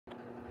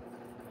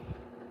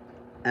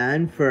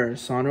And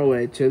first, on her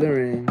way to the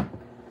ring,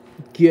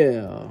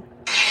 Gail.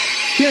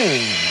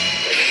 Kim.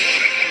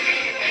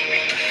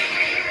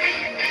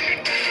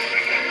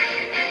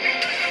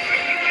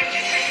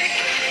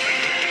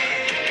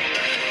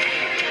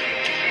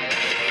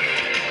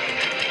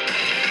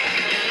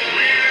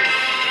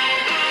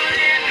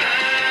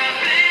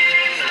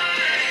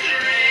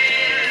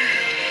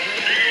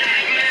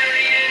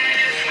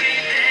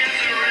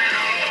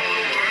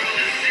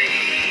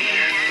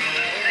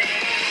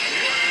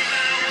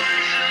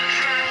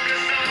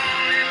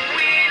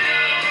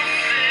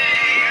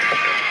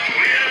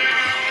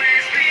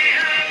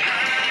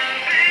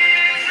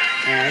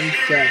 And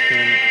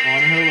second,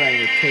 on her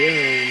way to the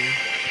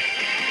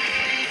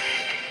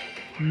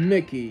ring,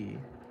 Mickie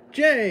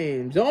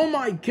James. Oh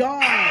my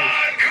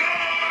gosh!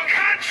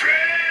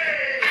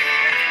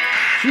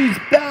 She's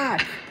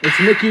back! It's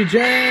Mickie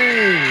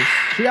James!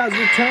 She has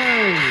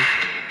returned!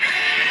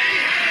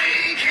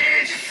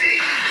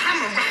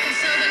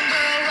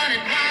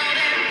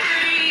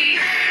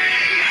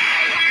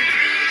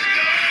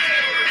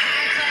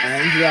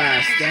 And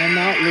last and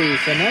not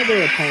least,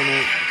 another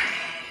opponent,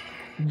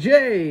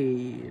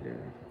 Jade.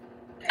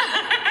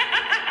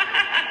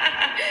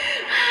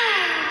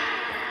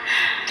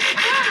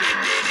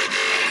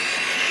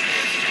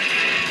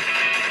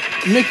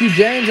 Mickie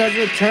James has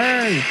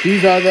returned.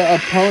 These are the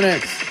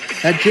opponents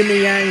that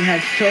Jimmy Yang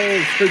has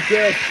chose for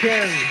Gail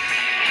Kim.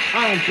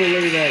 I don't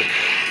believe it.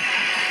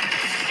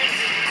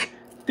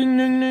 Ding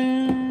ding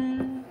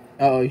ding.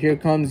 Uh-oh, here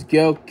comes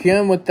Gail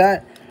Kim with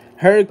that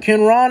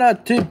Hurricane Rana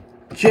to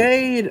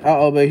Jade.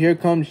 Uh-oh, but here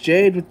comes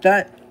Jade with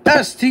that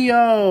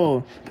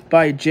STO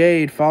by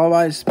Jade, followed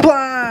by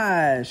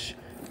Splash.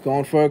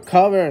 Going for a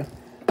cover.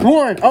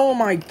 One. Oh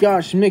my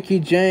gosh, Mickie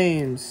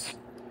James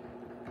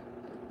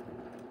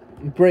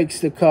breaks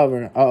the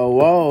cover. Uh-oh,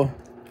 whoa.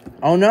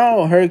 Oh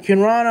no,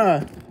 Hurricane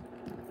Rana.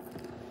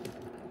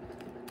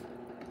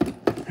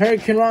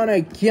 Hurricane Rana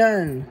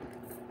again.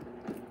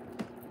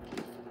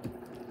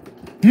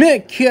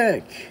 Mid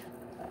kick.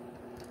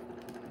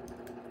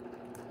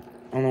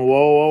 Oh no,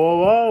 whoa, whoa, whoa,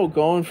 whoa.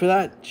 Going for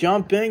that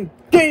jumping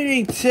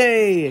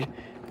DDT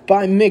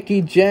by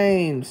Mickie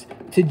James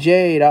to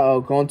Jade.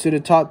 Uh-oh, going to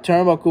the top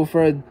turnbuckle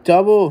for a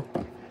double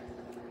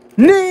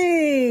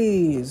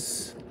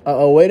knees.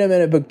 Uh-oh, wait a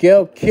minute, but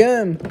Gail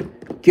Kim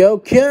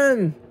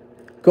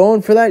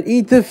going for that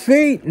eat the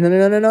feet.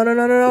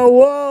 No,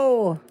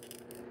 whoa.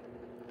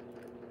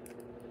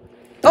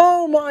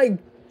 Oh my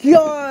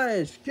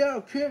gosh,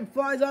 Gail Kim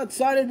flies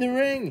outside of the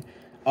ring.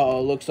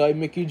 Uh-oh, looks like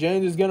Mickie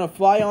James is gonna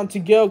fly onto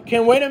Gail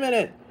Kim. Wait a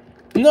minute.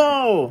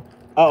 No.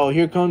 Uh-oh,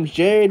 here comes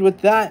Jade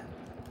with that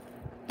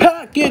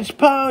package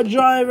power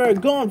driver,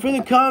 going for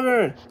the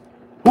cover.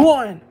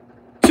 1,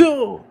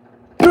 2,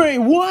 3.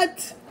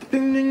 What?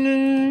 Ding, ding,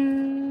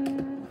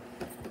 ding.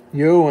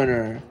 Your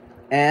winner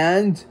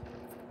and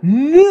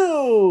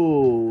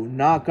new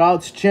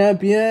Knockouts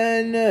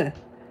champion,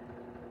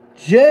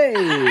 Jade.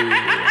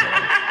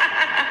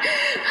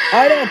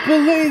 I don't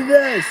believe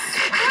this.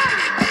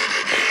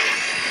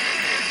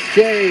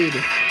 Jade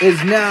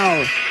is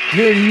now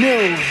your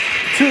new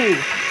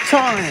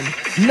 2-time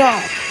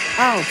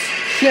Knockouts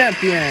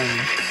champion.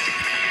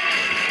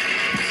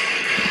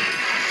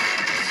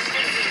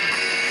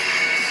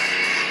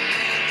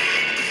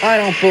 I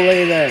don't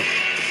believe it.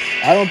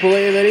 I don't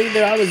believe it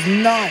either. I was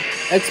not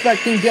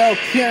expecting Gail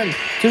Kim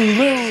to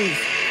lose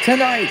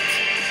tonight.